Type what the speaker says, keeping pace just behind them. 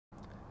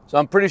So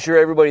I'm pretty sure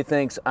everybody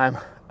thinks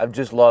I've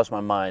just lost my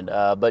mind,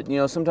 but you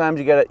know, sometimes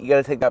you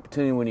gotta take the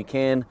opportunity when you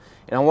can.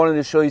 And I wanted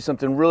to show you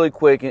something really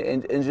quick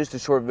in just a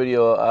short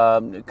video.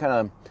 Kind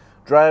of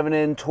driving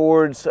in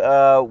towards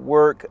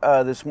work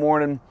this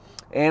morning,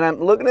 and I'm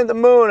looking at the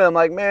moon. And I'm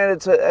like, man,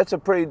 that's a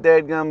pretty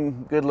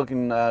dadgum good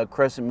looking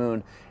crescent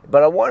moon.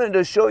 But I wanted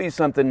to show you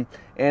something,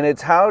 and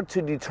it's how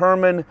to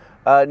determine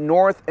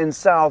north and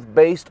south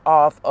based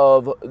off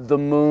of the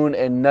moon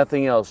and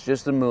nothing else,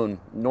 just the moon,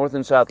 north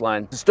and south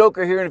line.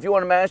 Stoker here, and if you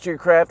want to master your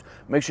craft,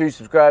 make sure you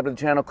subscribe to the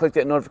channel, click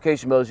that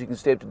notification bell so you can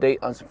stay up to date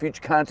on some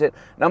future content.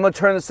 And I'm going to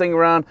turn this thing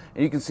around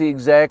and you can see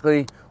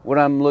exactly what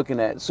I'm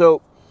looking at.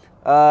 So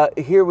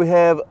here we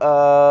have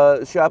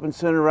a shopping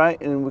center,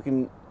 right? And we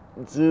can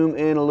zoom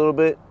in a little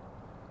bit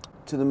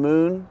to the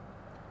moon,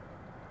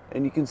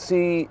 and you can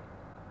see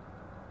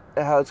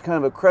how it's kind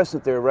of a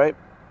crescent there, right?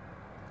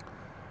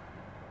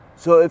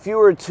 So if you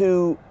were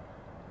to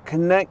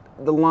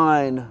connect the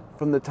line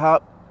from the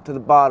top to the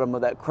bottom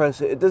of that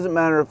crescent, it doesn't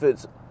matter if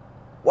it's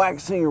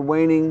waxing or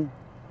waning,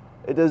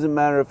 it doesn't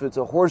matter if it's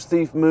a horse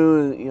thief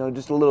moon, you know,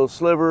 just a little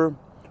sliver,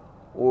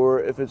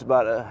 or if it's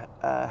about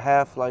a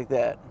half like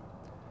that.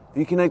 If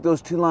you connect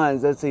those two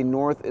lines, that's a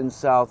north and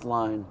south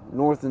line,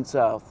 north and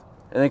south.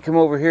 And then come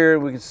over here,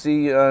 we can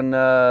see on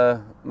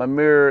my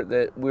mirror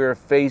that we're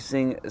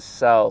facing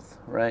south,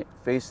 right?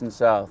 Facing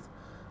south.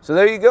 So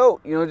there you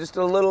go. You know, just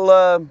a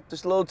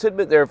little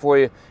tidbit there for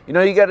you. You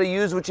know, you got to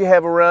use what you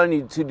have around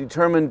you to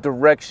determine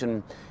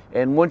direction.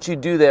 And once you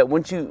do that,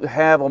 once you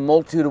have a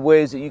multitude of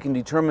ways that you can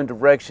determine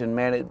direction,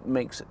 man, it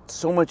makes it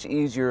so much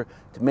easier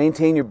to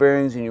maintain your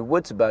bearings and your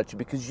wits about you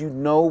because you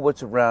know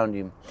what's around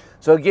you.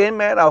 So again,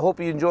 man, I hope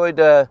you enjoyed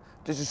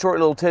just a short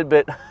little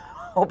tidbit.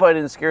 Hope I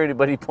didn't scare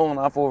anybody pulling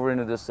off over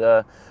into this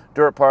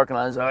dirt parking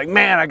lot. So I'm like,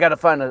 man, I gotta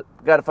find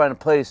a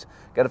place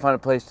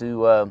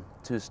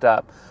to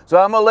stop. So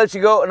I'm gonna let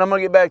you go, and I'm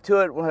gonna get back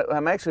to it.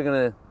 I'm actually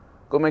gonna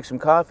go make some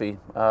coffee.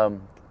 So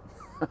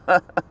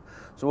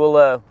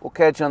we'll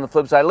catch you on the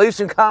flip side. Leave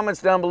some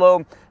comments down below,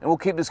 and we'll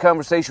keep this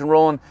conversation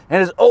rolling.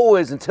 And as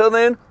always, until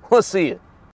then, we'll see you.